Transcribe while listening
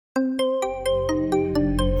What's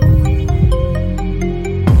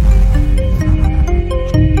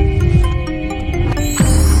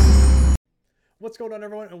going on,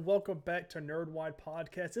 everyone, and welcome back to Nerdwide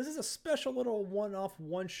Podcast. This is a special little one-off,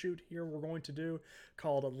 one-shoot here we're going to do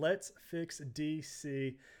called Let's Fix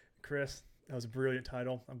DC. Chris, that was a brilliant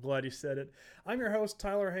title. I'm glad you said it. I'm your host,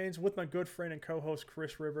 Tyler Haynes, with my good friend and co-host,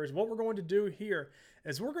 Chris Rivers. What we're going to do here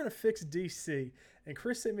is we're going to fix DC. And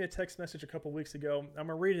Chris sent me a text message a couple weeks ago. I'm going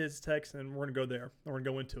to read his text, and we're going to go there. We're going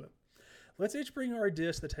to go into it. Let's each bring our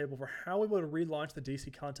ideas to the table for how we would relaunch the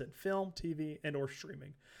DC content in film, TV, and or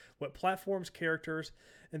streaming. What platforms, characters,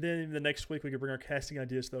 and then the next week we could bring our casting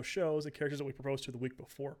ideas to those shows and characters that we proposed to the week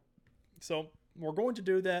before. So we're going to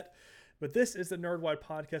do that, but this is the Nerdwide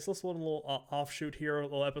Podcast. Let's do a little offshoot here, a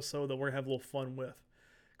little episode that we're going to have a little fun with.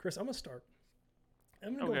 Chris, I'm going to start.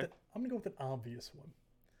 I'm going to go with an obvious one.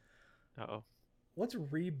 Uh-oh. Let's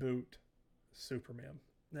reboot Superman.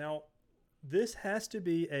 Now, this has to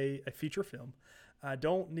be a feature film. I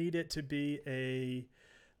don't need it to be a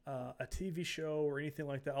TV show or anything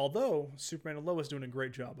like that, although Superman and Lois doing a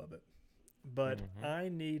great job of it. But I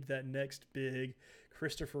need that next big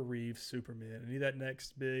Christopher Reeve Superman. I need that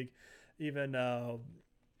next big, even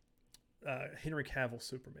Henry Cavill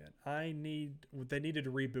Superman. They needed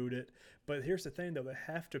to reboot it. But here's the thing, though. They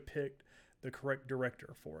have to pick the correct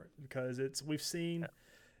director for it, because we've seen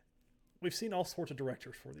all sorts of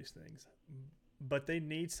directors for these things, but they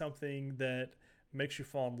need something that makes you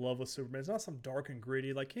fall in love with Superman. It's not some dark and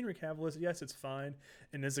gritty like Henry Cavill is. Yes, it's fine,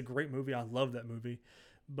 and it's a great movie. I love that movie.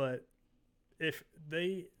 But if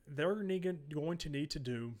they're going to need to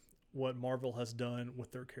do what Marvel has done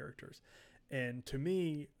with their characters. And to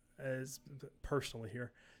me, as personally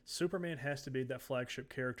here, Superman has to be that flagship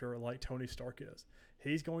character like Tony Stark is.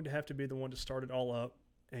 He's going to have to be the one to start it all up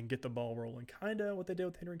and get the ball rolling. Kind of what they did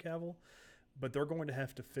with Henry Cavill, but they're going to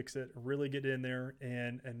have to fix it, really get in there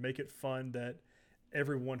and make it fun that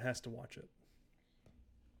everyone has to watch it.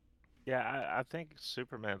 Yeah, I think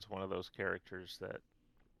Superman's one of those characters that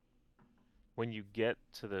when you get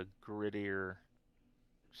to the grittier,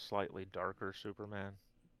 slightly darker Superman,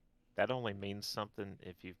 that only means something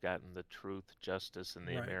if you've gotten the truth, justice, and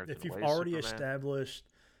the Right. American If you've way already Superman. established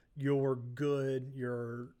you're good,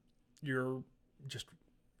 you're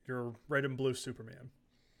red and blue Superman.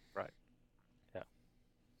 Right. Yeah.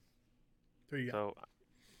 Who you got? So,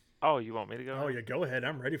 oh, you want me to go? Oh yeah, go ahead.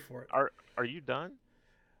 I'm ready for it. Are you done?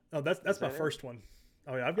 Oh, that's my first one.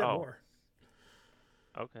 Oh yeah, I've got more.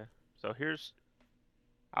 Okay. So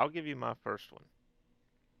I'll give you my first one.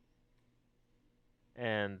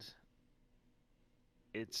 And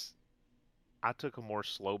I took a more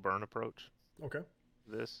slow burn approach. Okay.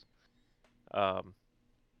 This. Um,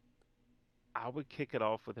 I would kick it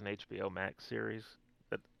off with an HBO Max series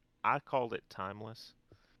that I called it Timeless,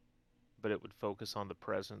 but it would focus on the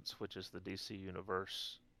presence, which is the DC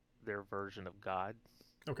Universe, their version of God.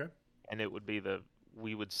 Okay. And it would be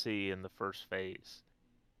we would see in the first phase.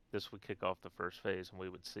 This would kick off the first phase, and we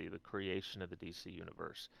would see the creation of the DC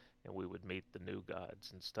Universe, and we would meet the new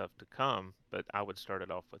gods and stuff to come. But I would start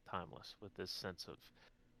it off with Timeless, with this sense of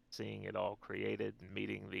seeing it all created and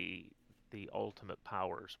meeting the ultimate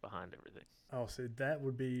powers behind everything. Oh, so that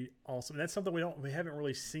would be awesome. That's something we haven't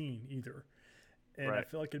really seen either, and Right. I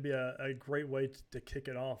feel like it'd be a great way to kick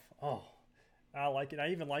it off. Oh, I like it. I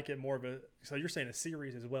even like it more of a. So you're saying a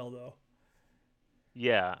series as well, though?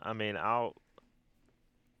 Yeah, I mean,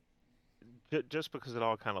 just because it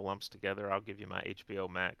all kind of lumps together, I'll give you my HBO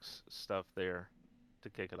Max stuff there to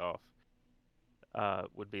kick it off.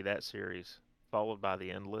 Would be that series, followed by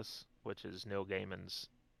The Endless, which is Neil Gaiman's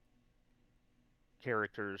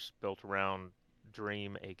characters built around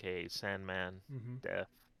Dream, aka Sandman, Death,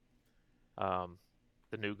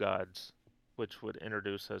 the New Gods, which would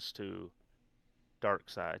introduce us to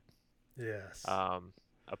Darkseid. Yes.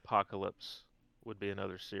 Apocalypse would be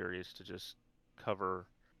another series to just cover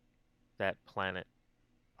that planet.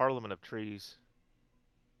 Parliament of Trees,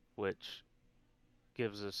 which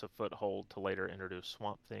gives us a foothold to later introduce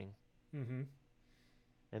Swamp Thing. And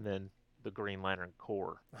then the Green Lantern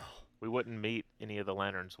Corps. Oh. We wouldn't meet any of the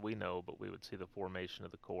lanterns we know, but we would see the formation of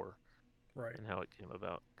the Corps, right, and how it came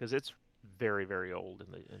about. Because it's very, very old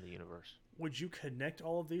in the universe. Would you connect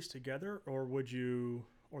all of these together, or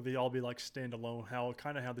or they all be like standalone? How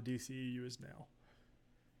the DCEU is now?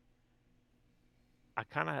 I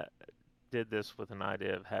kind of did this with an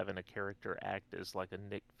idea of having a character act as like a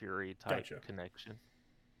Nick Fury type connection.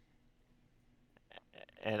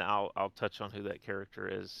 And I'll touch on who that character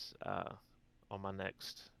is on my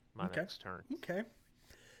next turn. Okay.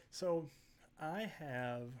 So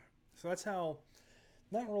that's how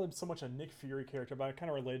not really so much a Nick Fury character, but I kind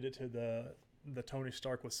of related it to the Tony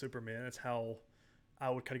Stark with Superman. That's how I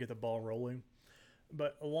would kind of get the ball rolling.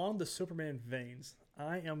 But along the Superman veins,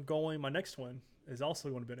 I am going. My next one is also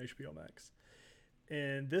going to be on HBO Max,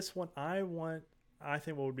 and this one I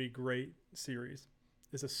think what would be a great series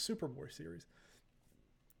is a Superboy series.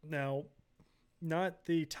 Now, not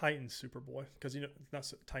the Titans Superboy, because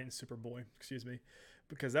not Titans Superboy, excuse me,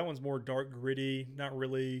 because that one's more dark, gritty. Not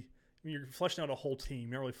really. I mean, you're fleshing out a whole team.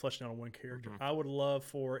 You're not really fleshing out one character. Mm-hmm. I would love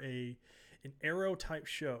for an Arrow type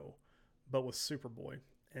show, but with Superboy,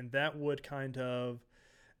 and that would kind of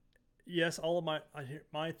yes, all of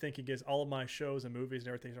my thinking is all of my shows and movies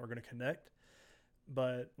and everything are going to connect,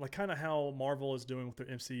 but like kind of how Marvel is doing with their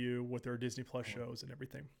MCU with their Disney Plus shows and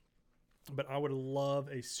everything. But I would love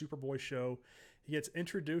a Superboy show. He gets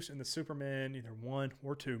introduced in the Superman either 1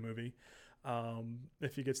 or 2 movie,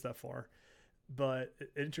 if he gets that far. But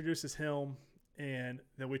it introduces him, and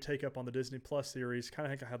then we take up on the Disney Plus series, kind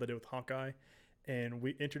of like how they did with Hawkeye, and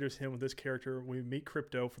we introduce him with this character. We meet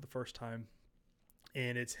Crypto for the first time,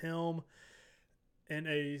 and it's him in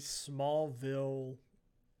a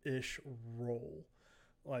Smallville-ish role.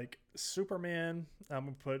 Like Superman, I'm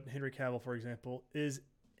going to put Henry Cavill, for example, is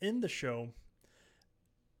in the show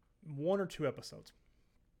 1 or 2 episodes.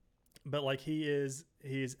 But like he is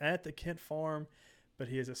at the Kent farm, but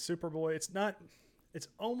he is a Superboy. It's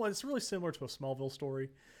really similar to a Smallville story,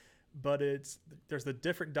 but there's the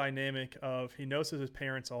different dynamic of he knows who his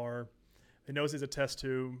parents are. He knows he's a test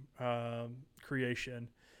tube creation,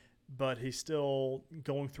 but he's still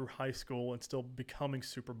going through high school and still becoming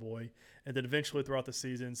Superboy. And then eventually throughout the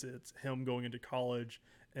seasons, it's him going into college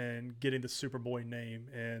and getting the Superboy name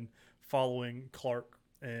and following Clark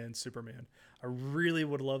and Superman. I really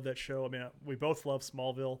would love that show. I mean, we both love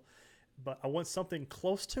Smallville, but I want something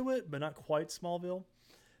close to it, but not quite Smallville.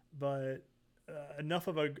 But enough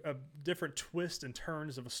of a different twist and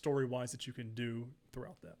turns of a story-wise that you can do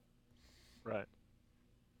throughout that. Right.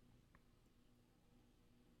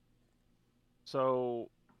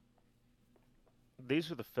 So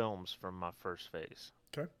these are the films from my first phase.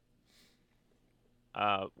 Okay.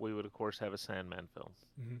 We would of course have a Sandman film,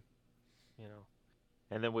 Mm-hmm.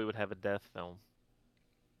 And then we would have a Death film,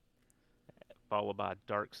 followed by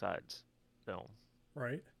Darkseid's film,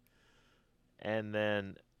 Right. and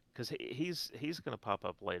then because he's going to pop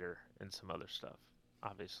up later in some other stuff.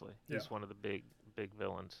 Obviously, he's one of the big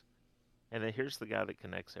villains, and then here's the guy that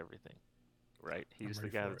connects everything. Right, he's the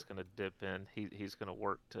guy that's going to dip in. He's going to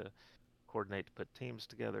work to coordinate to put teams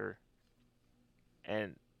together,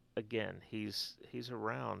 and again, he's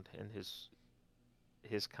around, and his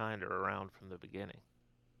kind are around from the beginning.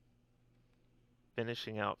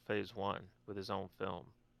 Finishing out phase 1 with his own film,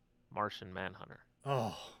 Martian Manhunter.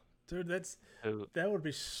 Oh, dude, that would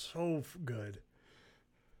be so good.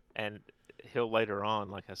 And he'll later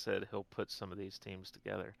on, like I said, he'll put some of these teams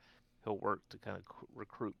together. He'll work to kind of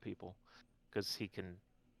recruit people because he can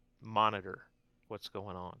monitor what's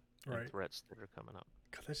going on and threats that are coming up.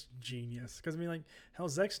 God, that's genius. Because I mean, like how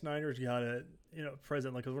Zack Snyder's got it,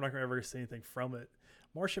 present. Like, because we're not gonna ever see anything from it.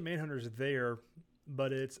 Martian Manhunter's there,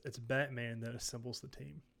 but it's Batman that assembles the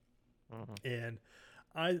team, and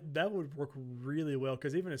that would work really well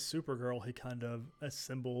because even as Supergirl, he kind of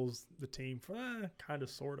assembles the team for kind of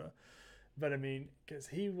sorta. But I mean, because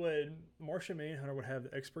Martian Manhunter would have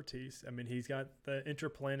the expertise. I mean, he's got the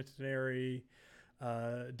interplanetary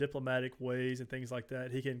diplomatic ways and things like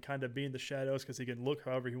that. He can kind of be in the shadows because he can look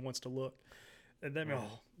however he wants to look. And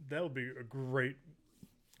that would be a great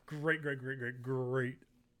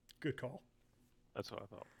good call. That's what I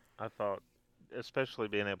thought. I thought, especially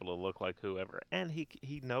being able to look like whoever, and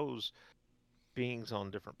he knows beings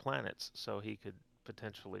on different planets, so he could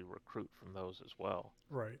potentially recruit from those as well.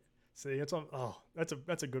 Right. See, that's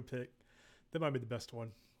a good pick. That might be the best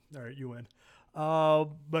one. All right, you win.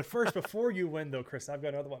 But first, before you win, though, Chris, I've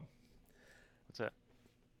got another one. What's that?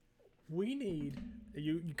 We need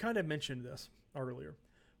you kind of mentioned this earlier.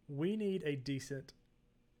 We need a decent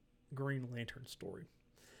Green Lantern story.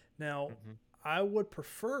 Now, I would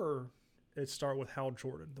prefer it start with Hal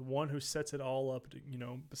Jordan, the one who sets it all up.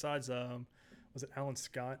 Besides, was it Alan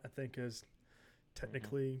Scott? I think is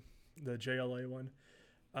technically the JLA one.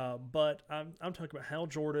 But I'm talking about Hal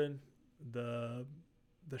Jordan. The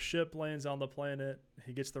ship lands on the planet.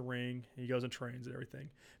 He gets the ring. He goes and trains and everything.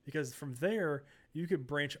 Because from there, you could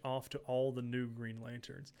branch off to all the new Green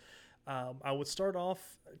Lanterns. I would start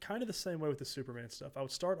off kind of the same way with the Superman stuff. I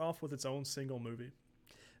would start off with its own single movie.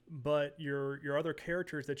 But your other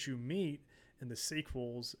characters that you meet in the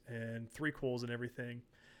sequels and threequels and everything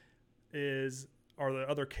are the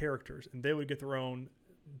other characters. And they would get their own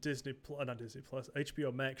Not Disney Plus,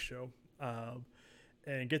 HBO Max show,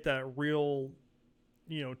 and get that real,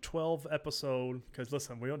 12 episode. Because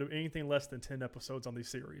listen, we don't do anything less than 10 episodes on these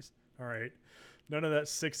series. All right, none of that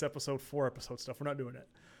 6 episode, 4 episode stuff. We're not doing it.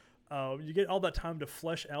 You get all that time to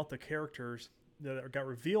flesh out the characters that got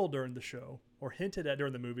revealed during the show or hinted at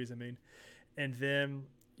during the movies. I mean, and then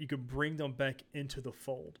you could bring them back into the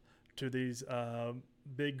fold to these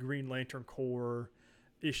big Green Lantern Corps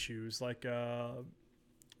issues, like I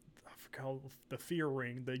forgot the Fear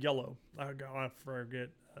Ring, the yellow. I forget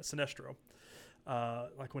Sinestro.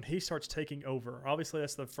 Like when he starts taking over, obviously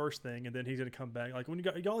that's the first thing, and then he's going to come back. Like when you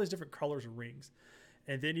got all these different colors of rings,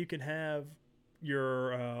 and then you can have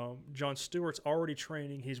your John Stewart's already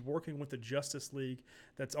training. He's working with the Justice League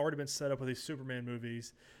that's already been set up with these Superman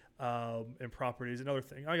movies and properties. Another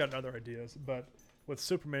thing, I got other ideas, but with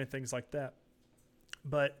Superman and things like that.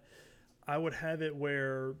 But I would have it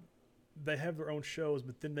where they have their own shows,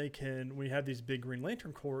 but then they can, when you have these big Green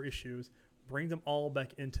Lantern Corps issues, bring them all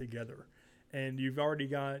back in together. And you've already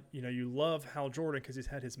got, you love Hal Jordan because he's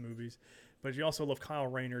had his movies, but you also love Kyle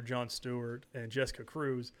Rayner, John Stewart, and Jessica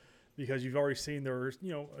Cruz because you've already seen their,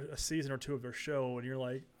 a season or two of their show, and you're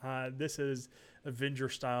like, this is Avenger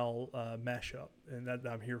style mashup, and that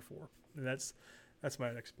I'm here for. And that's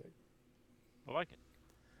my next pick. I like it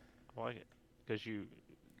because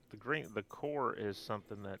the core is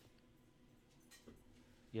something that,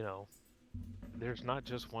 there's not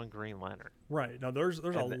just one Green Lantern. Right. Now there's a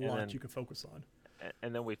lot you can focus on.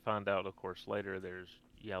 And then we find out, of course, later there's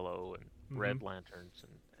yellow and red lanterns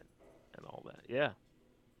and all that. Yeah.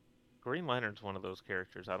 Green Lantern's one of those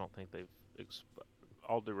characters I don't think they've,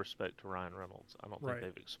 all due respect to Ryan Reynolds, I don't think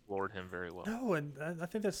they've explored him very well. No, and I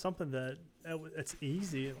think that's something that it's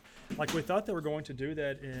easy. Like we thought they were going to do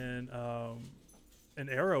that in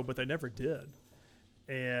Arrow, but they never did.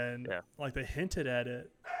 And like they hinted at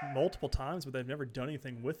it multiple times, but they've never done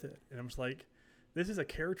anything with it. And I'm just like, this is a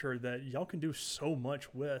character that y'all can do so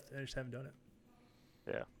much with, and just haven't done it.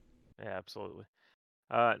 Yeah, absolutely.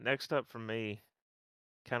 Next up for me,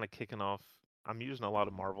 kind of kicking off. I'm using a lot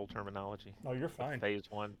of Marvel terminology. Oh, you're fine. Phase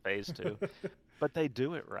 1, Phase 2, but they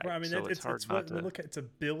do it right. I mean, so it's hard not to. We look at. It's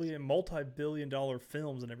multi-billion-dollar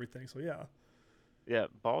films and everything. So yeah. Yeah,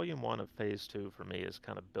 Volume 1 of Phase 2 for me is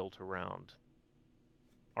kind of built around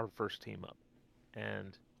our first team up,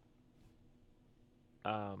 and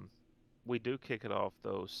we do kick it off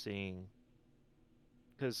though, seeing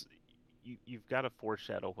because you've got to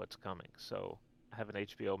foreshadow what's coming. So I have an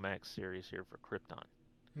HBO Max series here for Krypton.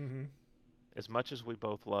 Mm-hmm. As much as we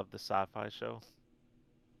both love the sci-fi show,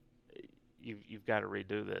 you've got to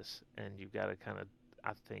redo this, and you've got to kind of,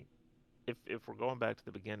 I think, if we're going back to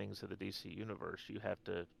the beginnings of the DC universe, you have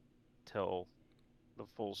to tell the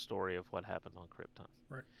full story of what happened on Krypton.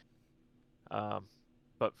 Right.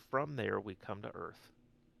 But from there, we come to Earth,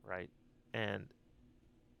 right? And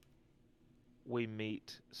we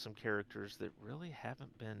meet some characters that really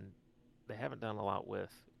they haven't done a lot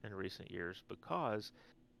with in recent years, because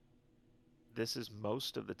this is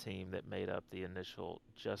most of the team that made up the initial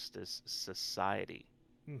Justice Society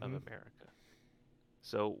of America.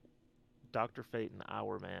 So Dr. Fate and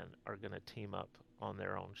Hourman are going to team up on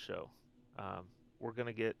their own show. We're going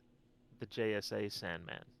to get the JSA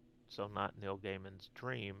Sandman. So not Neil Gaiman's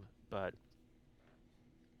dream, but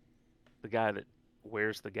the guy that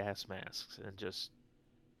wears the gas masks and just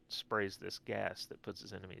sprays this gas that puts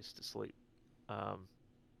his enemies to sleep.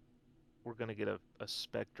 We're going to get a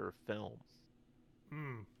Spectre film.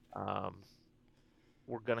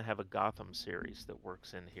 We're going to have a Gotham series that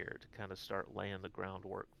works in here to kind of start laying the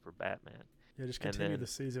groundwork for Batman. Yeah, just continue the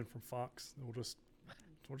season from Fox. We'll just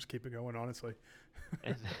keep it going, honestly.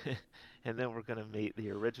 and then we're going to meet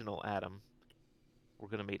the original Atom. We're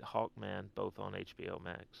going to meet Hawkman, both on HBO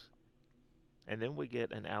Max. And then we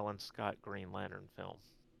get an Alan Scott Green Lantern film,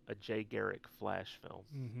 a Jay Garrick Flash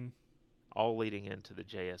film, all leading into the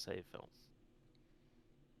JSA film.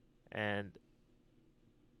 And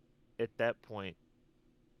at that point,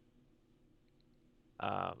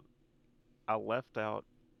 I left out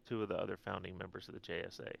two of the other founding members of the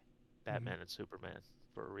JSA, Batman and Superman,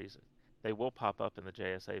 for a reason. They will pop up in the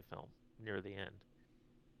JSA film near the end,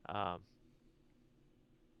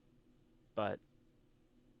 but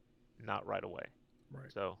not right away.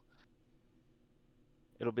 Right. So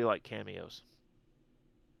it'll be like cameos.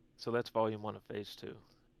 So that's Volume 1 of Phase 2.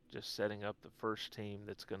 Just setting up the first team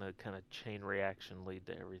that's going to kind of chain reaction lead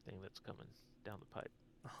to everything that's coming down the pipe.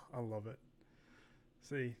 Oh, I love it.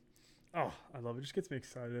 See, I love it. It just gets me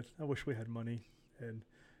excited. I wish we had money and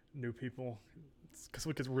new people, because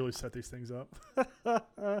we could really set these things up.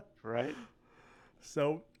 Right.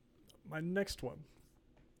 So my next one,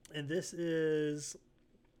 And this is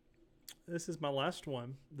my last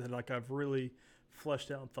one that like I've really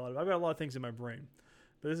fleshed out and thought of. I've got a lot of things in my brain,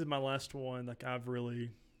 but this is my last one like I've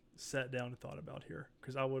really sat down and thought about here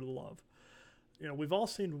because I would love. We've all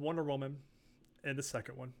seen Wonder Woman and the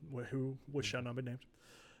second one, which shall Mhm. not be named.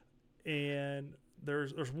 And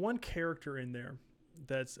there's one character in there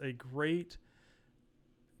that's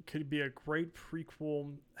could be a great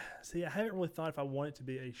prequel. See, I haven't really thought if I want it to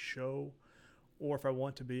be a show or if I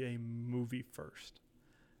want it to be a movie first.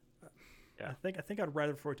 Yeah. I think I'd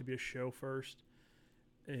rather for it to be a show first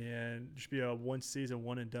and just be a one season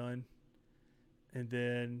one and done, and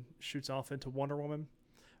then shoots off into Wonder Woman.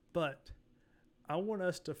 But I want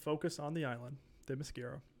us to focus on the island,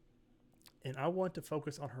 Themyscira, and I want to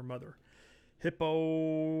focus on her mother,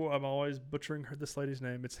 Hippo. I'm always butchering this lady's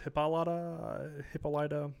name. It's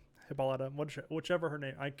Hippolyta, whichever her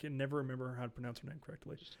name. I can never remember how to pronounce her name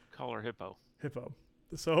correctly. Just call her Hippo. Hippo.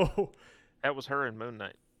 So, That was her in Moon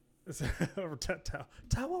Knight.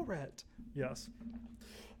 Towelrat. Yes.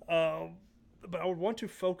 But I would want to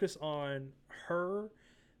focus on her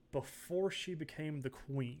before she became the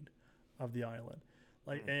queen of the island,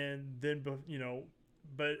 like, and then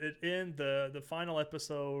but in the final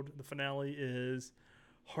episode, the finale is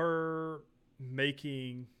her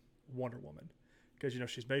making Wonder Woman because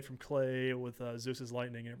she's made from clay with Zeus's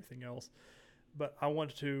lightning and everything else. But I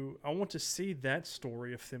want to see that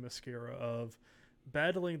story of Themyscira of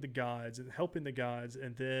battling the gods and helping the gods,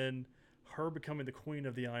 and then her becoming the queen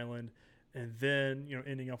of the island, and then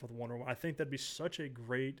ending up with Wonder Woman. I think that'd be such a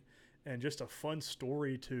great and just a fun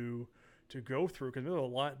story to go through because there was a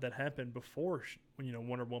lot that happened before when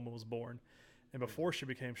Wonder Woman was born and before she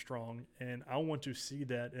became strong, and I want to see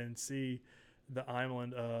that and see the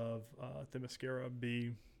island of Themyscira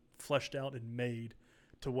be fleshed out and made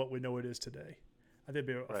to what we know it is today. I think it'd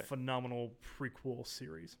be a Right. phenomenal prequel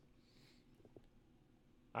series.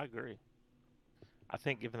 I agree. I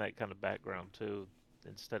think given that kind of background too,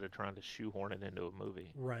 instead of trying to shoehorn it into a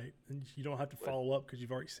movie. Right, and you don't have to But follow up because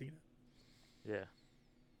you've already seen it. yeah.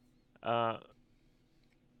 Uh,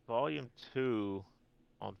 Volume 2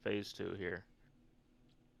 on Phase 2 here.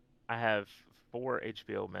 I have 4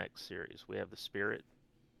 HBO Max series. We have The Spirit,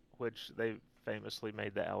 which they famously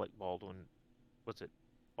made the Alec Baldwin. Was it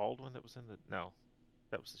Baldwin that was in the? No,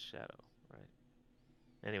 that was The Shadow, right?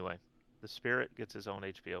 Anyway, The Spirit gets his own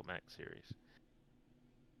HBO Max series.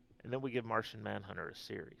 And then we give Martian Manhunter a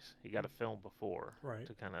series. He got a film before Right.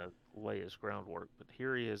 to kind of lay his groundwork, but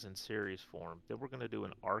here he is in series form. Then we're going to do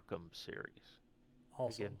an Arkham series.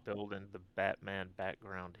 Awesome. Again, building the Batman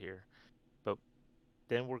background here. But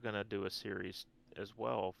then we're going to do a series as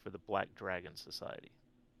well for the Black Dragon Society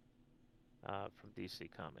from DC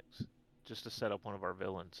Comics, just to set up one of our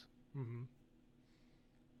villains. Mm-hmm.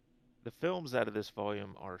 The films out of this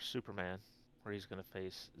volume are Superman, where he's going to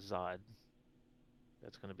face Zod.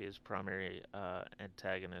 That's going to be his primary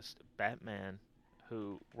antagonist. Batman,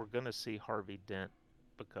 who we're going to see Harvey Dent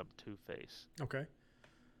become Two-Face, Okay.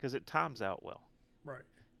 because it times out well. Right.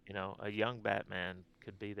 A young Batman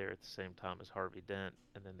could be there at the same time as Harvey Dent,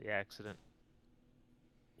 and then the accident,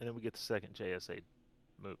 and then we get the second JSA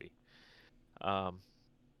movie. Um,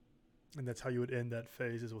 And that's how you would end that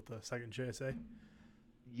phase is with the second JSA.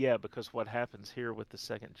 yeah, because what happens here with the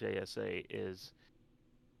second JSA is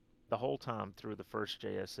the whole time through the first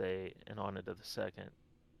JSA and on into the second,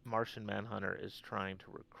 Martian Manhunter is trying to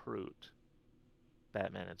recruit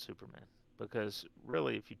Batman and Superman. Because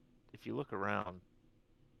really, if you look around,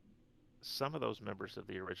 some of those members of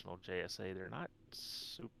the original JSA, they're not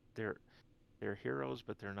they're heroes,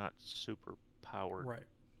 but they're not super powered Right.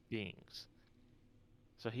 beings.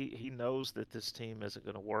 So he knows that this team isn't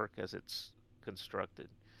going to work as it's constructed.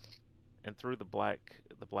 And through the Black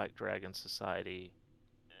Dragon Society,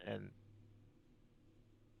 and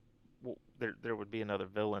well, there would be another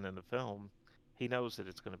villain in the film. He knows that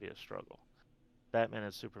it's going to be a struggle. Batman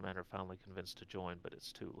and Superman are finally convinced to join, but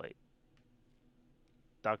it's too late.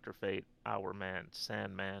 Dr. Fate, Our Man,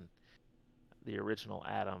 Sandman, the original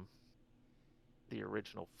Atom, the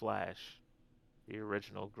original Flash, the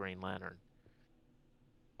original Green Lantern,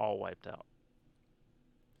 all wiped out.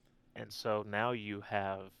 And so now you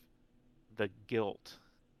have the guilt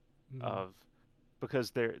Mm-hmm. of,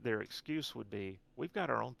 because their excuse would be, we've got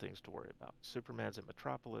our own things to worry about. Superman's in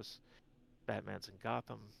Metropolis, Batman's in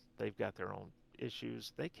Gotham. They've got their own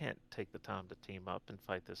issues. They can't take the time to team up and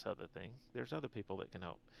fight this other thing. There's other people that can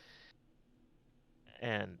help.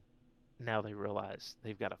 And now they realize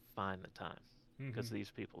they've got to find the time because Mm-hmm. these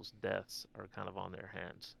people's deaths are kind of on their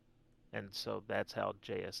hands. And so that's how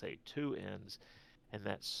JSA 2 ends, and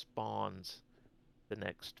that spawns the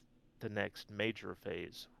next the next major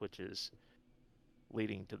phase, which is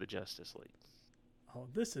leading to the Justice League. Oh,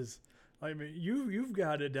 this is. I mean, you've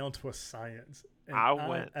got it down to a science, and I I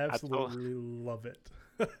went, I told, absolutely love it.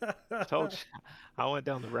 told you, I went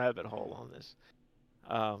down the rabbit hole on this.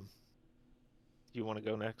 Um, you want to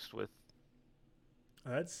go next with?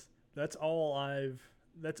 that's that's all I've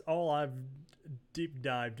deep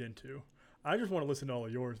dived into. I just want to listen to all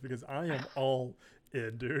of yours because I am all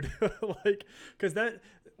in, dude. Like, because that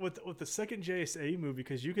with the second JSA movie,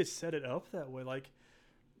 because you could set it up that way. Like,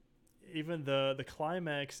 even the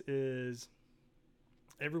climax is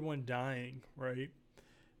everyone dying, right?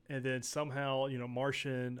 And then somehow,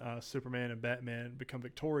 Martian, Superman, and Batman become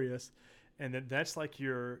victorious, and then that's like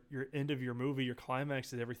your end of your movie. Your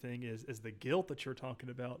climax and everything is the guilt that you're talking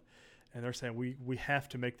about, and they're saying we have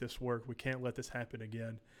to make this work. We can't let this happen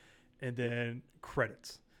again. And then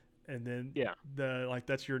credits, and then Yeah. the like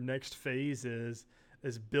that's your next phase is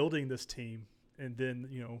building this team, and then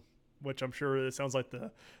which I'm sure it sounds like the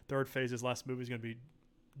third phase, his last movie is going to be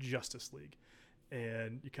Justice League,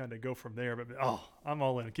 and you kind of go from there. But I'm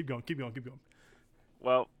all in. Keep going, keep going, keep going.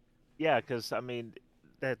 Well, yeah, because I mean,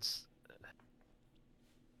 that's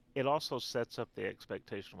it. Also sets up the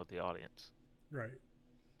expectation with the audience. Right,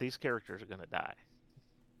 These characters are gonna die.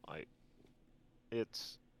 Like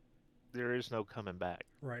it's there is no coming back.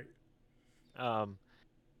 right. Um,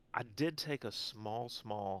 I did take a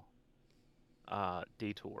small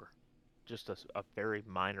detour, just a very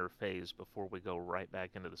minor phase before we go right back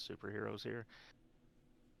into the superheroes here.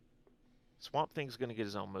 Swamp Thing's gonna get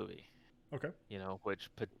his own movie, Okay. which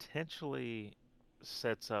potentially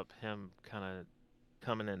sets up him kind of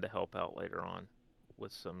coming in to help out later on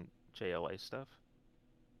with some JLA stuff.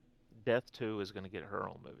 Death 2 is going to get her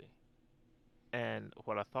own movie. And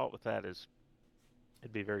what I thought with that is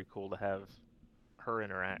it'd be very cool to have her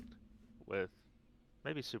interact with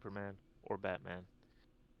maybe Superman or Batman,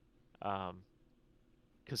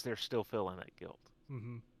 because they're still feeling that guilt.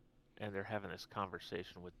 Mm-hmm. And they're having this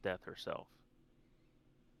conversation with Death herself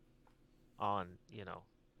on,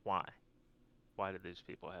 why? Why did these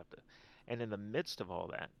people have to? And in the midst of all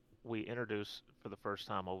that, we introduce for the first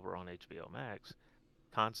time over on HBO Max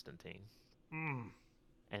Constantine Mm.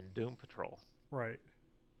 and Doom Patrol. Right.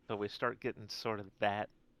 So we start getting sort of that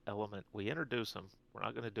element. We introduce them. We're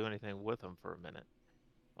not going to do anything with them for a minute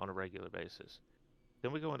on a regular basis.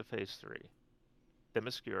 Then we go into phase 3.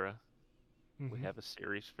 Themyscira. We Mm-hmm. have a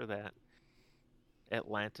series for that.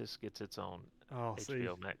 Atlantis gets its own Oh, see.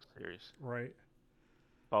 HBO Max series, Right.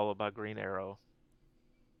 followed by Green Arrow,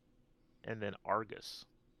 and then Argus.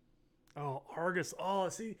 Oh, Argus. Oh,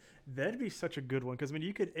 see, that'd be such a good one because I mean,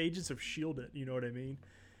 you could Agents of Shield it. You know what I mean?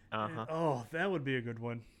 Uh And huh. oh, that would be a good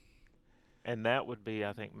one. And that would be,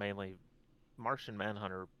 I think, mainly Martian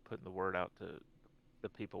Manhunter putting the word out to the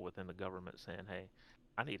people within the government saying, hey,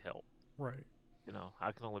 I need help. Right.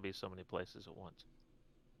 I can only be so many places at once.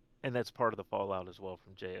 And that's part of the fallout as well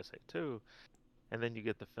from JSA 2. And then you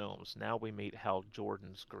get the films. Now we meet Hal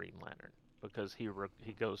Jordan's Green Lantern because he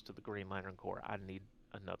goes to the Green Lantern Corps. I need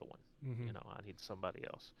another one. Mm-hmm. I need somebody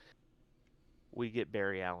else. We get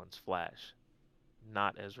Barry Allen's Flash,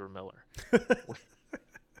 not Ezra Miller.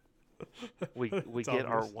 We It's get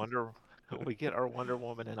our obvious. Wonder we get our Wonder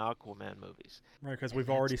Woman and Aquaman movies. Right, because And we've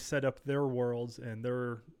already set up their worlds and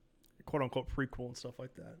their quote unquote prequel and stuff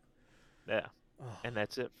like that. yeah. Oh, And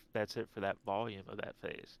that's it. That's it for that volume of that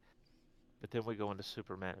phase. But then we go into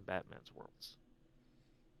Superman and Batman's worlds.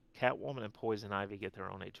 Catwoman and Poison Ivy get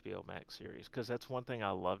their own HBO Max series because that's one thing I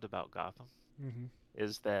loved about Gotham mm-hmm.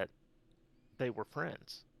 is that they were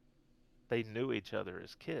friends. They knew each other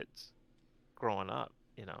as kids growing up.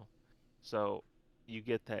 So you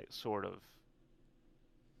get that sort of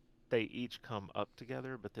they each come up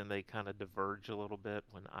together, but then they kind of diverge a little bit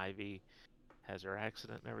when Ivy has her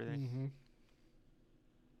accident and everything.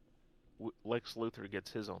 Mm-hmm. Lex Luthor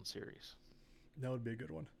gets his own series. That would be a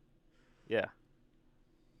good one. Yeah.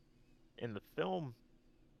 In the film,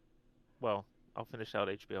 well, I'll finish out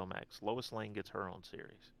HBO Max. Lois Lane gets her own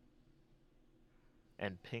series,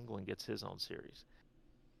 and Penguin gets his own series.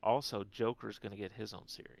 Also, Joker's going to get his own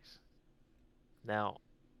series. Now,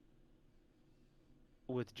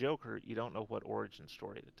 with Joker, you don't know what origin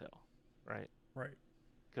story to tell, right? Right.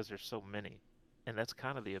 Because there's so many. And that's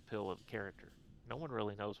kind of the appeal of the character. No one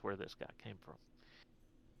really knows where this guy came from.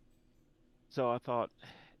 So I thought,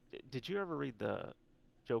 did you ever read the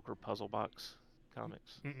Joker Puzzle Box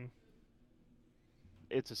comics? Mm-mm.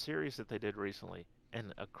 It's a series that they did recently,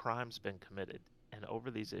 and a crime's been committed. And over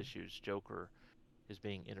these issues, Joker is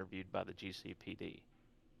being interviewed by the GCPD.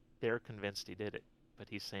 They're convinced he did it, but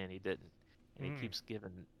he's saying he didn't. And he Mm. keeps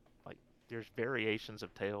giving like there's variations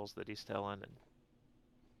of tales that he's telling, and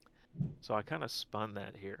so I kind of spun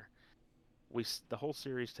that here. The whole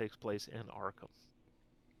series takes place in Arkham.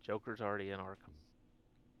 Joker's already in Arkham,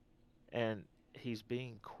 and he's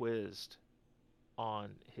being quizzed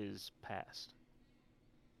on his past.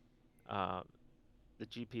 Uh, the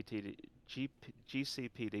GCPD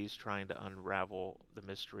is trying to unravel the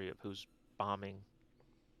mystery of who's bombing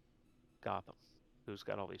Gotham, who's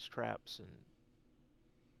got all these traps, and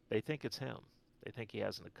they think it's him. They think he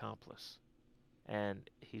has an accomplice. And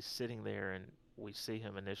he's sitting there, and we see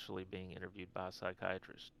him initially being interviewed by a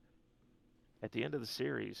psychiatrist. At the end of the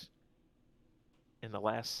series, in the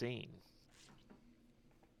last scene,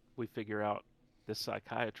 we figure out this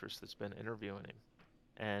psychiatrist that's been interviewing him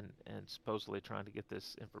and supposedly trying to get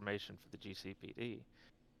this information for the GCPD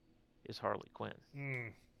is Harley Quinn.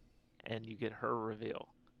 Mm. And you get her reveal.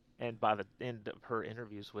 And by the end of her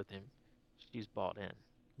interviews with him, she's bought in.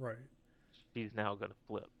 Right. She's now going to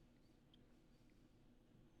flip.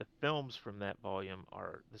 The films from that volume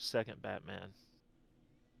are the second Batman.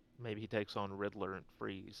 Maybe he takes on Riddler and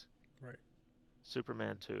Freeze. Right.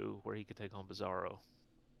 Superman 2, where he could take on Bizarro.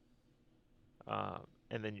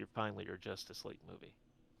 And then finally your Justice League movie,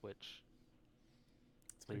 which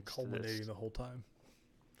it's been culminating the whole time.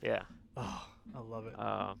 Yeah. Oh, I love it.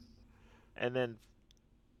 And then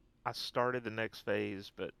I started the next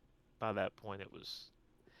phase, but by that point it was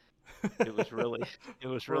really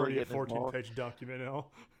already a getting 14-page document now.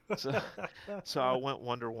 So I went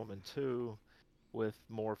Wonder Woman 2 with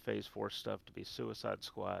more Phase 4 stuff to be Suicide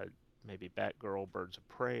Squad, maybe Batgirl, Birds of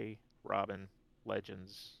Prey, Robin,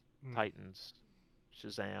 Legends, Titans,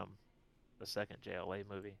 Shazam, the second JLA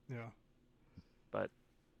movie. Yeah. But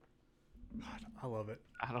God, I love it.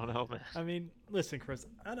 I don't know, man. I mean, listen, Chris,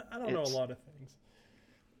 I don't know a lot of things,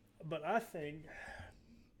 but I think,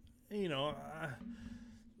 you know,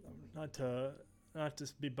 not to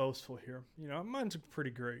be boastful here, you know, mine's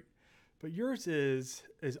pretty great, but yours is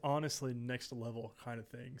honestly next level kind of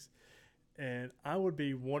things, and I would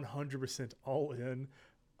be 100% all in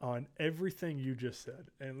on everything you just said.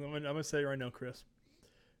 And I'm gonna say right now, Chris,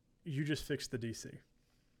 you just fixed the DC.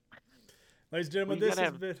 Ladies and gentlemen, this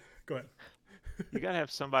has been. Go ahead. You gotta have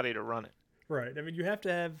somebody to run it. Right. I mean, you have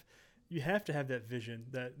to have that vision,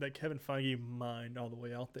 that Kevin Feige mind all the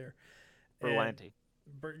way out there. Berlanti,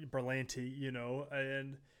 you know,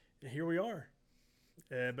 and here we are.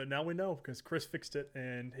 But now we know because Chris fixed it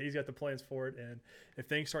and he's got the plans for it. And if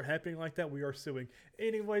things start happening like that, we are suing.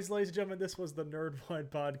 Anyways, ladies and gentlemen, this was the Nerdwide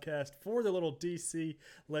podcast for the little DC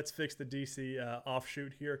Let's Fix the DC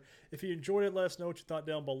offshoot here. If you enjoyed it, let us know what you thought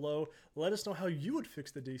down below. Let us know how you would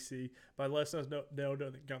fix the DC by letting us know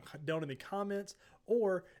down in the comments,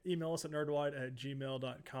 or email us at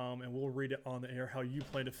nerdwide@gmail.com and we'll read it on the air how you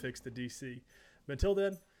plan to fix the DC. But until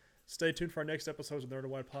then, stay tuned for our next episodes of the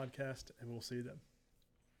Nerdwide podcast, and we'll see you then.